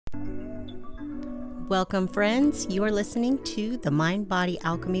Welcome, friends. You are listening to the Mind Body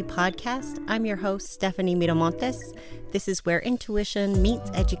Alchemy podcast. I'm your host, Stephanie Miramontes. This is where intuition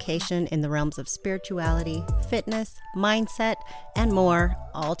meets education in the realms of spirituality, fitness, mindset, and more,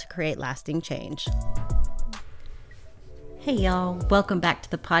 all to create lasting change. Hey, y'all. Welcome back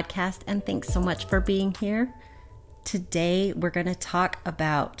to the podcast, and thanks so much for being here. Today, we're going to talk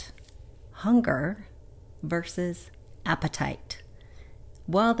about hunger versus appetite.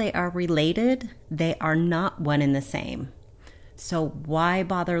 While they are related, they are not one and the same. So why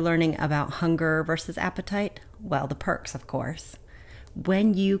bother learning about hunger versus appetite? Well, the perks, of course.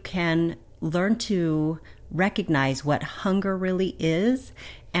 When you can learn to recognize what hunger really is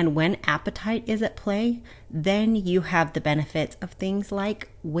and when appetite is at play, then you have the benefits of things like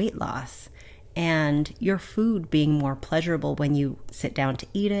weight loss and your food being more pleasurable when you sit down to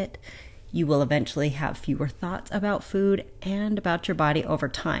eat it. You will eventually have fewer thoughts about food and about your body over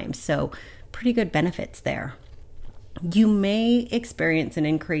time. So pretty good benefits there. You may experience an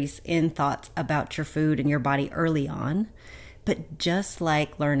increase in thoughts about your food and your body early on, but just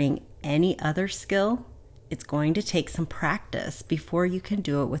like learning any other skill, it's going to take some practice before you can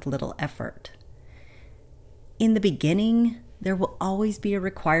do it with little effort. In the beginning, there will always be a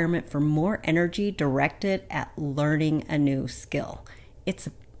requirement for more energy directed at learning a new skill. It's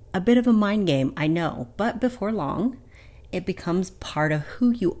a bit of a mind game, I know, but before long, it becomes part of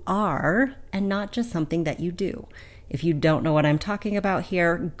who you are and not just something that you do. If you don't know what I'm talking about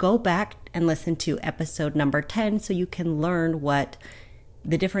here, go back and listen to episode number 10 so you can learn what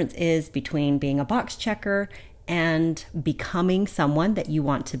the difference is between being a box checker and becoming someone that you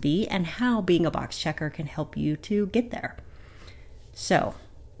want to be and how being a box checker can help you to get there. So,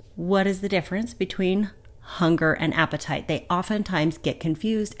 what is the difference between hunger and appetite? They oftentimes get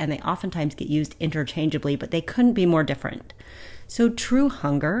confused and they oftentimes get used interchangeably, but they couldn't be more different. So true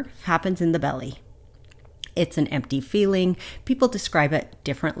hunger happens in the belly. It's an empty feeling. People describe it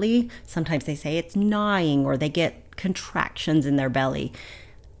differently. Sometimes they say it's gnawing or they get contractions in their belly.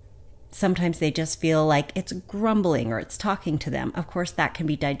 Sometimes they just feel like it's grumbling or it's talking to them. Of course, that can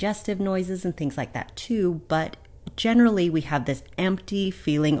be digestive noises and things like that too, but generally, we have this empty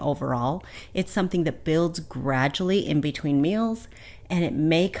feeling overall. It's something that builds gradually in between meals, and it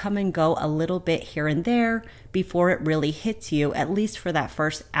may come and go a little bit here and there before it really hits you, at least for that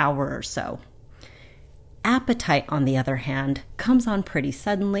first hour or so. Appetite, on the other hand, comes on pretty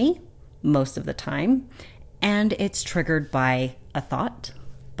suddenly, most of the time, and it's triggered by a thought,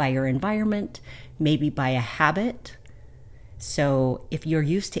 by your environment, maybe by a habit. So if you're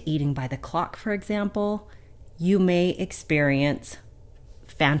used to eating by the clock, for example, you may experience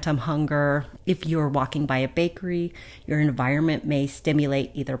phantom hunger. If you're walking by a bakery, your environment may stimulate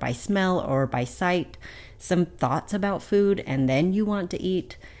either by smell or by sight some thoughts about food, and then you want to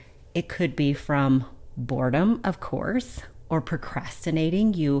eat. It could be from boredom, of course, or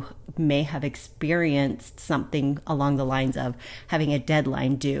procrastinating. You may have experienced something along the lines of having a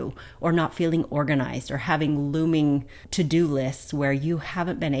deadline due, or not feeling organized, or having looming to-do lists where you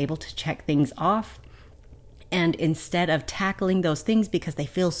haven't been able to check things off. And instead of tackling those things because they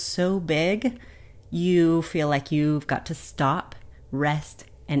feel so big, you feel like you've got to stop, rest,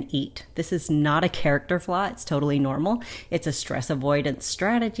 and eat. This is not a character flaw. It's totally normal. It's a stress avoidance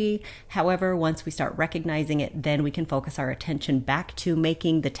strategy. However, once we start recognizing it, then we can focus our attention back to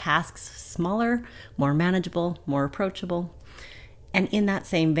making the tasks smaller, more manageable, more approachable. And in that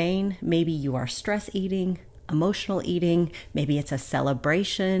same vein, maybe you are stress eating, emotional eating, maybe it's a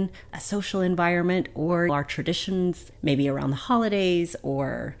celebration, a social environment, or our traditions, maybe around the holidays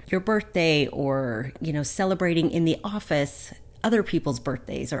or your birthday, or, celebrating in the office, other people's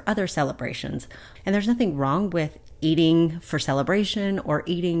birthdays or other celebrations. And there's nothing wrong with eating for celebration or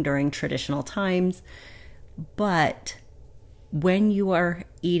eating during traditional times. But when you are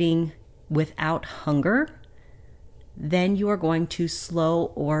eating without hunger, then you are going to slow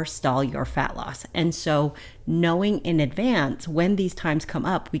or stall your fat loss. And so knowing in advance when these times come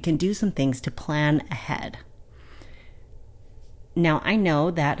up, we can do some things to plan ahead. Now, I know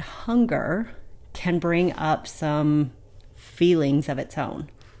that hunger can bring up some feelings of its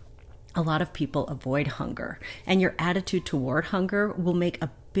own. A lot of people avoid hunger, and your attitude toward hunger will make a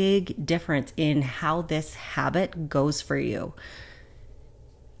big difference in how this habit goes for you.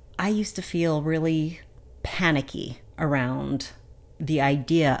 I used to feel really panicky around the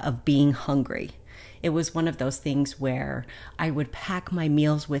idea of being hungry. It was one of those things where I would pack my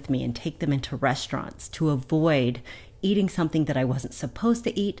meals with me and take them into restaurants to avoid eating something that I wasn't supposed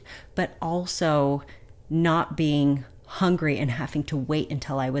to eat, but also not being hungry and having to wait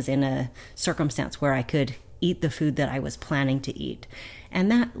until I was in a circumstance where I could eat the food that I was planning to eat.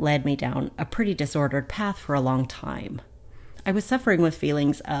 And that led me down a pretty disordered path for a long time. I was suffering with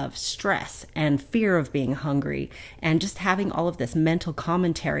feelings of stress and fear of being hungry and just having all of this mental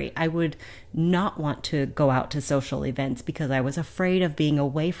commentary. I would not want to go out to social events because I was afraid of being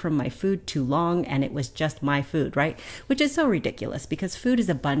away from my food too long and it was just my food, right? Which is so ridiculous because food is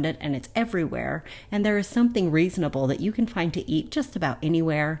abundant and it's everywhere, and there is something reasonable that you can find to eat just about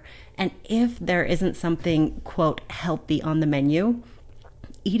anywhere. And if there isn't something, quote, healthy on the menu,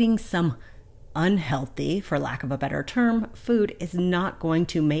 eating some unhealthy, for lack of a better term, food is not going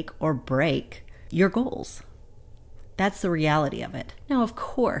to make or break your goals. That's the reality of it. Now, of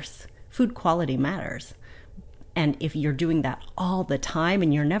course, food quality matters. And if you're doing that all the time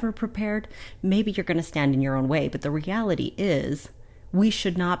and you're never prepared, maybe you're going to stand in your own way. But the reality is, we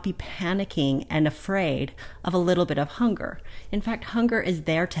should not be panicking and afraid of a little bit of hunger. In fact, hunger is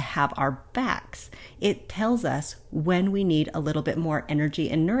there to have our backs. It tells us when we need a little bit more energy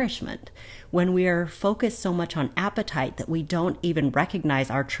and nourishment. When we are focused so much on appetite that we don't even recognize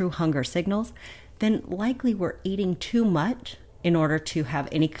our true hunger signals, then likely we're eating too much in order to have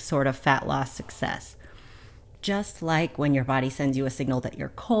any sort of fat loss success. Just like when your body sends you a signal that you're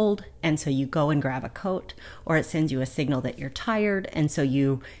cold, and so you go and grab a coat, or it sends you a signal that you're tired, and so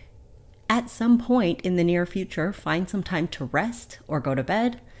you, at some point in the near future, find some time to rest or go to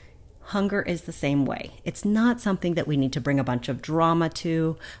bed. Hunger is the same way. It's not something that we need to bring a bunch of drama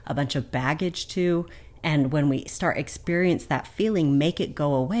to, a bunch of baggage to, and when we start experience that feeling, make it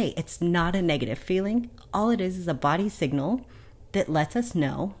go away. It's not a negative feeling. All it is a body signal that lets us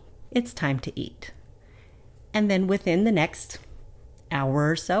know it's time to eat. And then within the next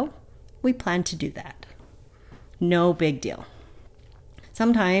hour or so, we plan to do that. No big deal.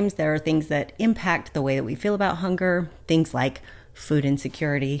 Sometimes there are things that impact the way that we feel about hunger, things like food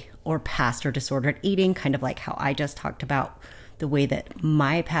insecurity or past or disordered eating, kind of like how I just talked about the way that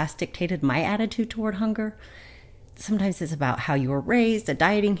my past dictated my attitude toward hunger. Sometimes it's about how you were raised, a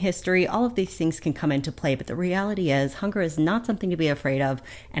dieting history. All of these things can come into play, but the reality is hunger is not something to be afraid of,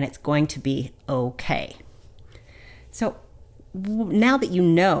 and it's going to be okay. So now that you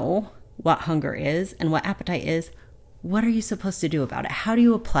know what hunger is and what appetite is, what are you supposed to do about it? How do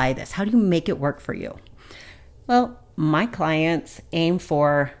you apply this? How do you make it work for you? Well, my clients aim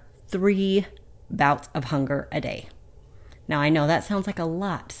for 3 bouts of hunger a day. Now, I know that sounds like a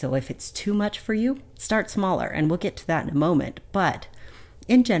lot, so if it's too much for you, start smaller, and we'll get to that in a moment. But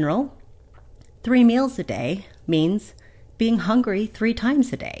in general, 3 meals a day means being hungry 3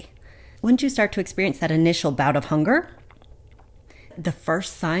 times a day. Once you start to experience that initial bout of hunger, the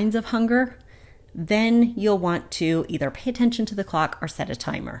first signs of hunger, then you'll want to either pay attention to the clock or set a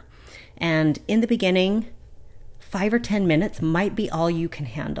timer. And in the beginning, 5 or 10 minutes might be all you can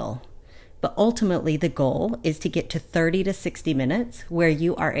handle. But ultimately, the goal is to get to 30 to 60 minutes where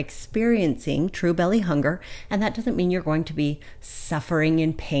you are experiencing true belly hunger. And that doesn't mean you're going to be suffering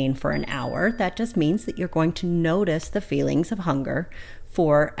in pain for an hour. That just means that you're going to notice the feelings of hunger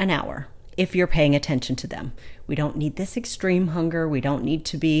for an hour if you're paying attention to them. We don't need this extreme hunger. We don't need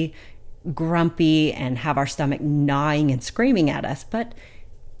to be grumpy and have our stomach gnawing and screaming at us. But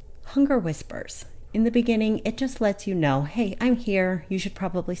hunger whispers. In the beginning, it just lets you know, hey, I'm here. You should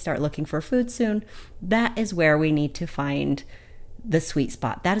probably start looking for food soon. That is where we need to find the sweet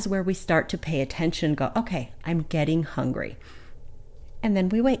spot. That is where we start to pay attention, go, okay, I'm getting hungry. And then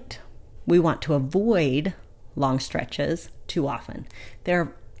we wait. We want to avoid long stretches too often.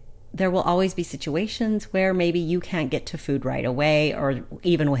 There will always be situations where maybe you can't get to food right away or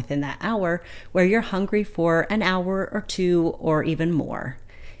even within that hour where you're hungry for an hour or 2 or even more.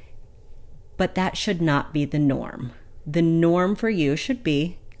 But that should not be the norm. The norm for you should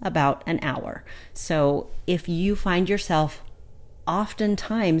be about an hour. So if you find yourself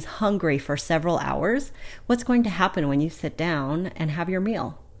oftentimes hungry for several hours, what's going to happen when you sit down and have your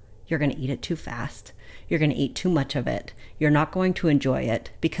meal? You're going to eat it too fast. You're going to eat too much of it. You're not going to enjoy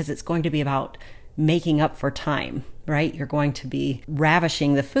it because it's going to be about making up for time, right? You're going to be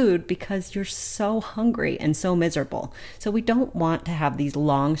ravishing the food because you're so hungry and so miserable. So we don't want to have these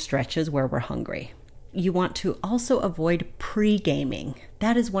long stretches where we're hungry. You want to also avoid pre-gaming.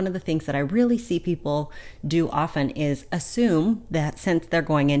 That is one of the things that I really see people do often is assume that since they're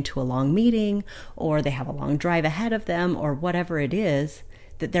going into a long meeting or they have a long drive ahead of them or whatever it is,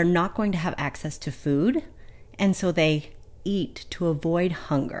 that they're not going to have access to food. And so they eat to avoid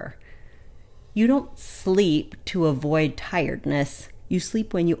hunger. You don't sleep to avoid tiredness. You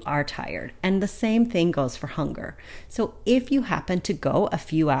sleep when you are tired. And the same thing goes for hunger. So if you happen to go a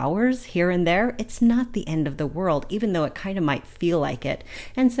few hours here and there, it's not the end of the world, even though it kind of might feel like it.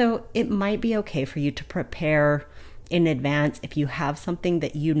 And so it might be okay for you to prepare in advance. If you have something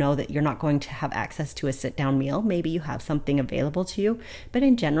that you know that you're not going to have access to a sit-down meal, maybe you have something available to you. But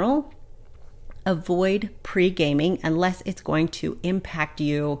in general, avoid pre-gaming unless it's going to impact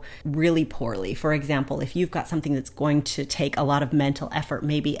you really poorly. For example, if you've got something that's going to take a lot of mental effort,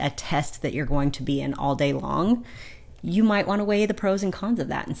 maybe a test that you're going to be in all day long, you might want to weigh the pros and cons of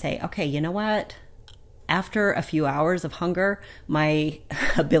that and say, okay, you know what? After a few hours of hunger, my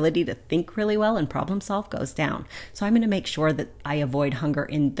ability to think really well and problem solve goes down. So I'm going to make sure that I avoid hunger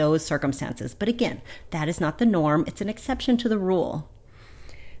in those circumstances. But again, that is not the norm. It's an exception to the rule.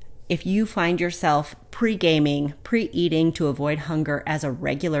 If you find yourself pre-gaming, pre-eating to avoid hunger as a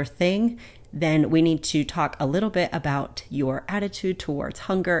regular thing, then we need to talk a little bit about your attitude towards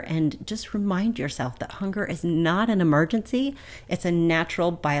hunger and just remind yourself that hunger is not an emergency. It's a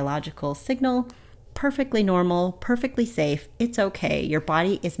natural biological signal, perfectly normal, perfectly safe. It's okay. Your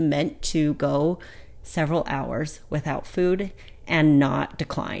body is meant to go several hours without food and not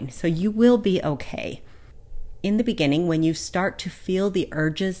decline. So you will be okay. In the beginning, when you start to feel the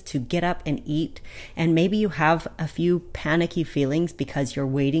urges to get up and eat, and maybe you have a few panicky feelings because you're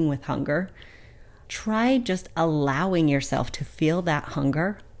waiting with hunger, try just allowing yourself to feel that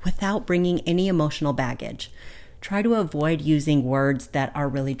hunger without bringing any emotional baggage. Try to avoid using words that are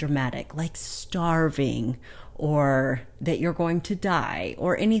really dramatic, like starving or that you're going to die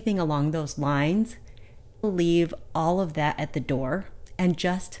or anything along those lines. Leave all of that at the door and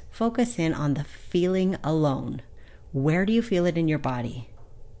just focus in on the feeling alone. Where do you feel it in your body?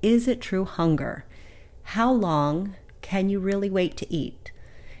 Is it true hunger? How long can you really wait to eat?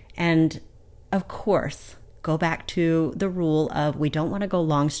 And of course, go back to the rule of we don't want to go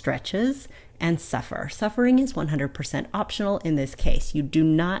long stretches and suffer. Suffering is 100% optional in this case. You do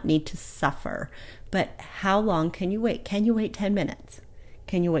not need to suffer. But how long can you wait? Can you wait 10 minutes?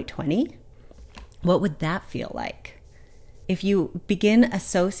 Can you wait 20? What would that feel like? If you begin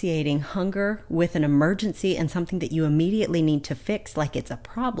associating hunger with an emergency and something that you immediately need to fix like it's a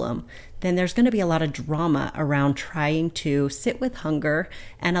problem, then there's going to be a lot of drama around trying to sit with hunger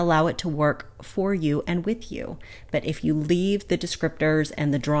and allow it to work for you and with you. But if you leave the descriptors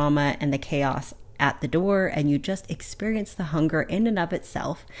and the drama and the chaos at the door and you just experience the hunger in and of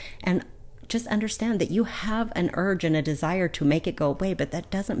itself and just understand that you have an urge and a desire to make it go away, but that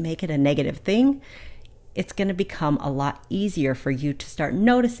doesn't make it a negative thing, it's going to become a lot easier for you to start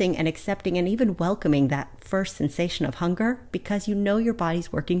noticing and accepting and even welcoming that first sensation of hunger because you know your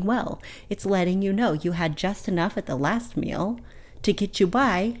body's working well. It's letting you know you had just enough at the last meal to get you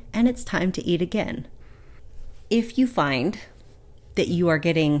by and it's time to eat again. If you find that you are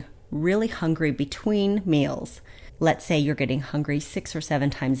getting really hungry between meals, let's say you're getting hungry 6 or 7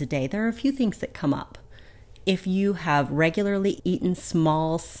 times a day, there are a few things that come up. If you have regularly eaten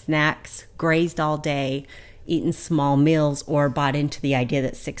small snacks, grazed all day, eaten small meals, or bought into the idea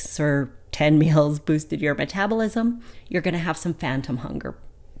that 6 or 10 meals boosted your metabolism, you're going to have some phantom hunger.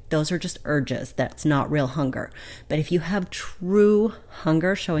 Those are just urges. That's not real hunger. But if you have true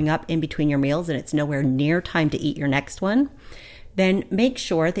hunger showing up in between your meals and it's nowhere near time to eat your next one, then make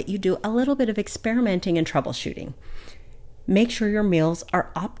sure that you do a little bit of experimenting and troubleshooting. Make sure your meals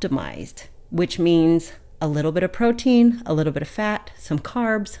are optimized, which means a little bit of protein, a little bit of fat, some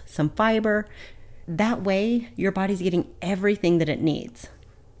carbs, some fiber. That way, your body's getting everything that it needs.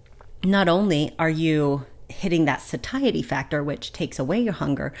 Not only are you hitting that satiety factor, which takes away your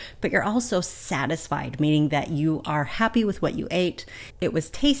hunger, but you're also satisfied, meaning that you are happy with what you ate. It was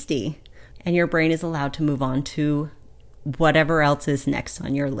tasty, and your brain is allowed to move on to whatever else is next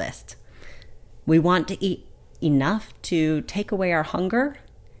on your list. We want to eat enough to take away our hunger,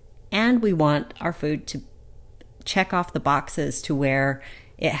 and we want our food to check off the boxes to where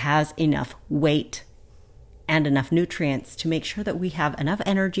it has enough weight and enough nutrients to make sure that we have enough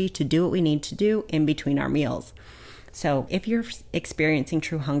energy to do what we need to do in between our meals. So if you're experiencing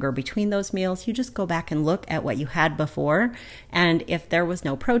true hunger between those meals, you just go back and look at what you had before. And if there was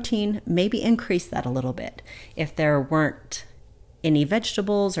no protein, maybe increase that a little bit. If there weren't any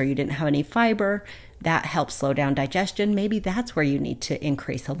vegetables or you didn't have any fiber, that helps slow down digestion. Maybe that's where you need to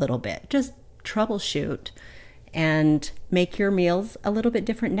increase a little bit. Just troubleshoot and make your meals a little bit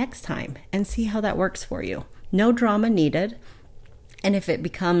different next time and see how that works for you. No drama needed. And if it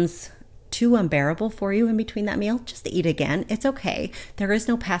becomes too unbearable for you in between that meal, just eat again. It's okay. There is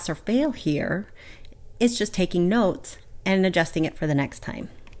no pass or fail here. It's just taking notes and adjusting it for the next time.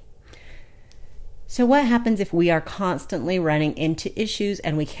 So what happens if we are constantly running into issues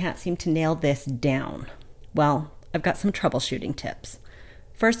and we can't seem to nail this down? Well, I've got some troubleshooting tips.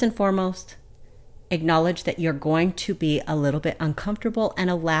 First and foremost, acknowledge that you're going to be a little bit uncomfortable and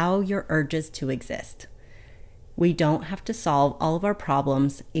allow your urges to exist. We don't have to solve all of our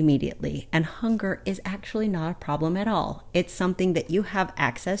problems immediately, and hunger is actually not a problem at all. It's something that you have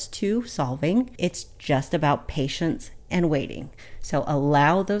access to solving. It's just about patience and waiting. So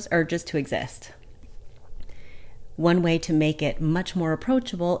allow those urges to exist. One way to make it much more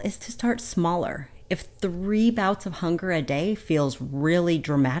approachable is to start smaller. If 3 bouts of hunger a day feels really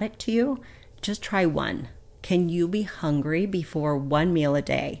dramatic to you, just try 1. Can you be hungry before 1 meal a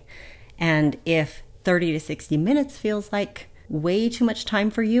day? And if 30 to 60 minutes feels like way too much time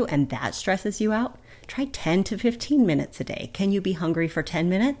for you and that stresses you out, try 10 to 15 minutes a day. Can you be hungry for 10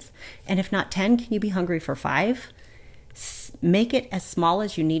 minutes? And if not 10, can you be hungry for 5? Make it as small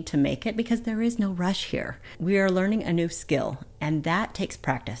as you need to make it, because there is no rush here. We are learning a new skill, and that takes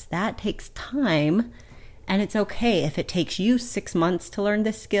practice. That takes time, and it's okay if it takes you 6 months to learn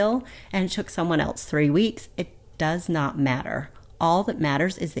this skill and it took someone else 3 weeks. It does not matter. All that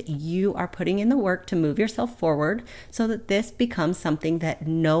matters is that you are putting in the work to move yourself forward so that this becomes something that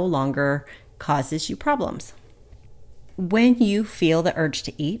no longer causes you problems. When you feel the urge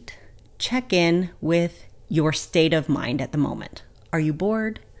to eat, check in with your state of mind at the moment. Are you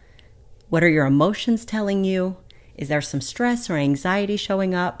bored? What are your emotions telling you? Is there some stress or anxiety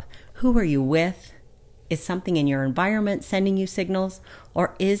showing up? Who are you with? Is something in your environment sending you signals?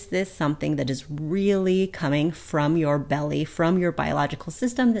 Or is this something that is really coming from your belly, from your biological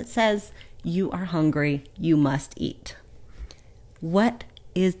system that says you are hungry, you must eat? What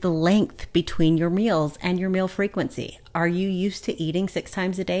is the length between your meals and your meal frequency? Are you used to eating 6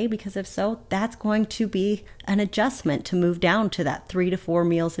 times a day? Because if so, that's going to be an adjustment to move down to that 3 to 4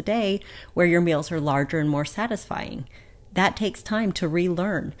 meals a day where your meals are larger and more satisfying. That takes time to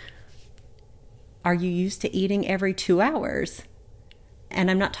relearn. Are you used to eating every 2 hours?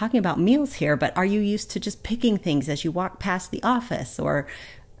 And I'm not talking about meals here, but are you used to just picking things as you walk past the office? Or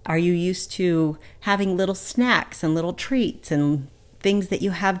are you used to having little snacks and little treats and things that you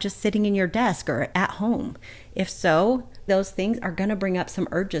have just sitting in your desk or at home? If so, those things are going to bring up some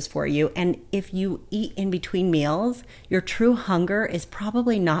urges for you. And if you eat in between meals, your true hunger is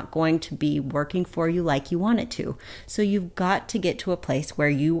probably not going to be working for you like you want it to. So you've got to get to a place where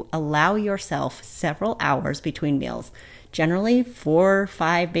you allow yourself several hours between meals. Generally 4,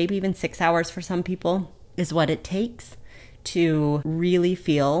 5, maybe even 6 hours for some people is what it takes to really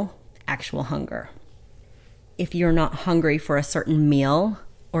feel actual hunger. If you're not hungry for a certain meal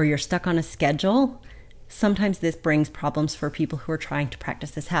or you're stuck on a schedule, sometimes this brings problems for people who are trying to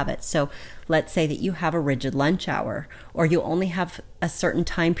practice this habit. So let's say that you have a rigid lunch hour, or you only have a certain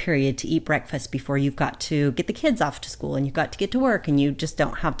time period to eat breakfast before you've got to get the kids off to school and you've got to get to work and you just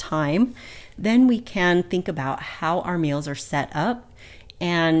don't have time. Then we can think about how our meals are set up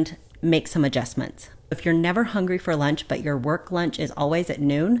and make some adjustments. If you're never hungry for lunch, but your work lunch is always at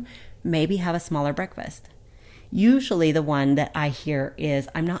noon, maybe have a smaller breakfast. Usually the one that I hear is,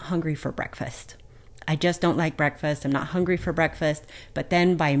 I'm not hungry for breakfast. I just don't like breakfast. I'm not hungry for breakfast. But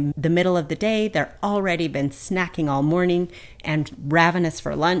then by the middle of the day, they're already been snacking all morning and ravenous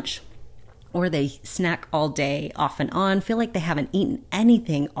for lunch. Or they snack all day off and on, feel like they haven't eaten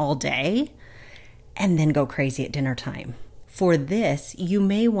anything all day, and then go crazy at dinner time. For this, you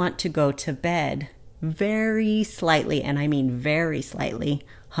may want to go to bed very slightly, and I mean very slightly,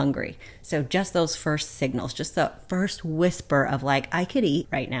 hungry. So just those first signals, just the first whisper of like, I could eat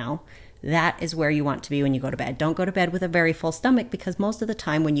right now. That is where you want to be when you go to bed. Don't go to bed with a very full stomach, because most of the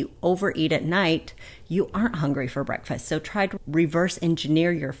time when you overeat at night, you aren't hungry for breakfast. So try to reverse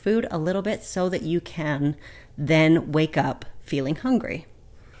engineer your food a little bit so that you can then wake up feeling hungry.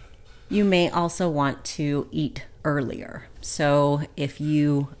 You may also want to eat earlier. So if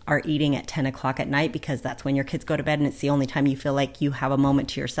you are eating at 10 o'clock at night because that's when your kids go to bed and it's the only time you feel like you have a moment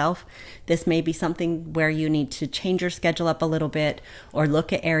to yourself, this may be something where you need to change your schedule up a little bit or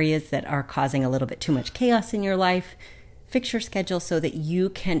look at areas that are causing a little bit too much chaos in your life. Fix your schedule so that you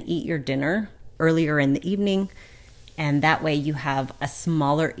can eat your dinner earlier in the evening, and that way you have a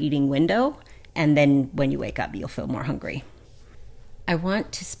smaller eating window, and then when you wake up, you'll feel more hungry. I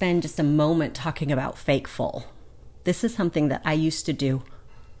want to spend just a moment talking about fake full. This is something that I used to do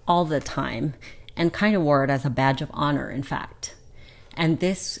all the time and kind of wore it as a badge of honor, in fact. And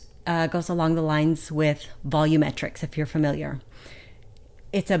this goes along the lines with volumetrics, if you're familiar.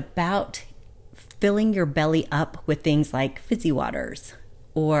 It's about filling your belly up with things like fizzy waters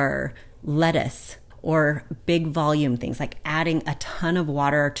or lettuce or big volume things like adding a ton of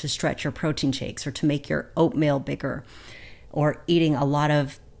water to stretch your protein shakes or to make your oatmeal bigger, or eating a lot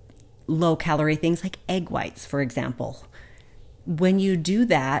of low calorie things like egg whites, for example. When you do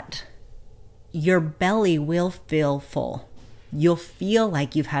that, your belly will feel full. You'll feel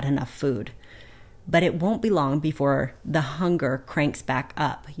like you've had enough food, but it won't be long before the hunger cranks back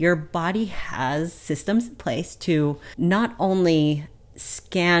up. Your body has systems in place to not only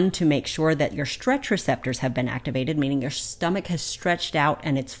scan to make sure that your stretch receptors have been activated, meaning your stomach has stretched out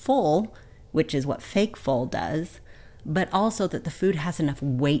and it's full, which is what fake full does, but also that the food has enough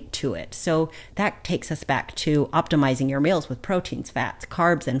weight to it. So that takes us back to optimizing your meals with proteins, fats,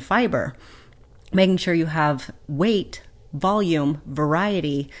 carbs, and fiber, making sure you have weight, volume,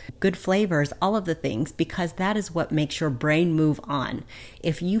 variety, good flavors, all of the things, because that is what makes your brain move on.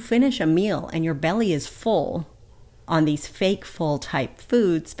 If you finish a meal and your belly is full on these fake full type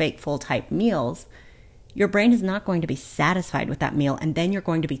foods, fake full type meals, your brain is not going to be satisfied with that meal. And then you're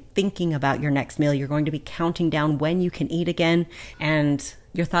going to be thinking about your next meal. You're going to be counting down when you can eat again, and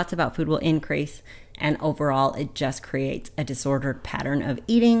your thoughts about food will increase. And overall, it just creates a disordered pattern of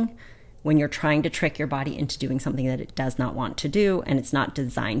eating when you're trying to trick your body into doing something that it does not want to do and it's not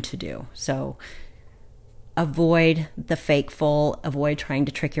designed to do. So avoid the fake full, avoid trying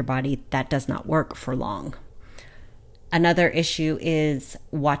to trick your body. That does not work for long. Another issue is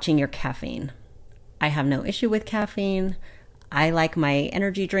watching your caffeine. I have no issue with caffeine. I like my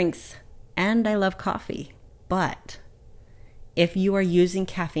energy drinks and I love coffee. But if you are using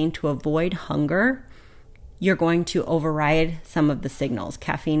caffeine to avoid hunger, you're going to override some of the signals.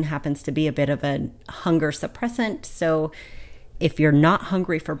 Caffeine happens to be a bit of a hunger suppressant. So if you're not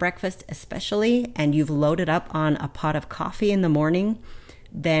hungry for breakfast, especially, and you've loaded up on a pot of coffee in the morning,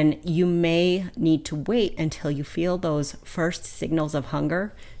 then you may need to wait until you feel those first signals of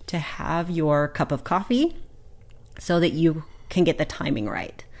hunger to have your cup of coffee so that you can get the timing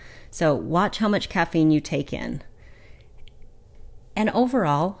right. So watch how much caffeine you take in. And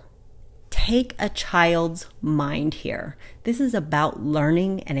overall, take a child's mind here. This is about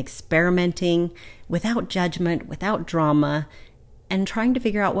learning and experimenting without judgment, without drama, and trying to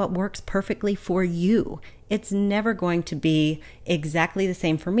figure out what works perfectly for you. It's never going to be exactly the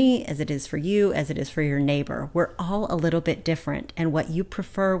same for me as it is for you, as it is for your neighbor. We're all a little bit different, and what you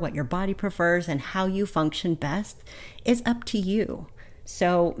prefer, what your body prefers, and how you function best is up to you.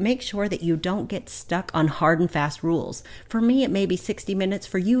 So make sure that you don't get stuck on hard and fast rules. For me, it may be 60 minutes.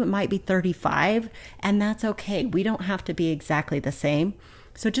 For you, it might be 35, and that's okay. We don't have to be exactly the same.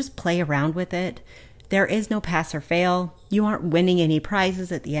 So just play around with it. There is no pass or fail. You aren't winning any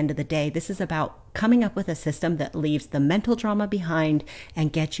prizes at the end of the day. This is about coming up with a system that leaves the mental drama behind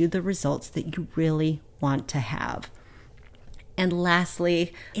and gets you the results that you really want to have. And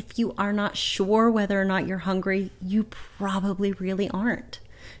lastly, if you are not sure whether or not you're hungry, you probably really aren't.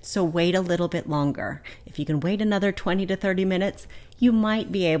 So wait a little bit longer. If you can wait another 20 to 30 minutes, you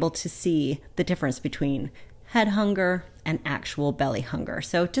might be able to see the difference between head hunger and actual belly hunger.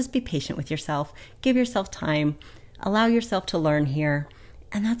 So just be patient with yourself. Give yourself time. Allow yourself to learn here.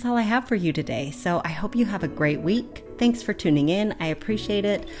 And that's all I have for you today. So I hope you have a great week. Thanks for tuning in. I appreciate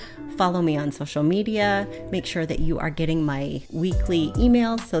it. Follow me on social media. Make sure that you are getting my weekly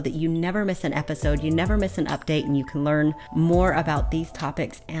emails so that you never miss an episode, you never miss an update, and you can learn more about these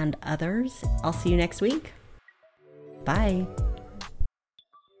topics and others. I'll see you next week. Bye.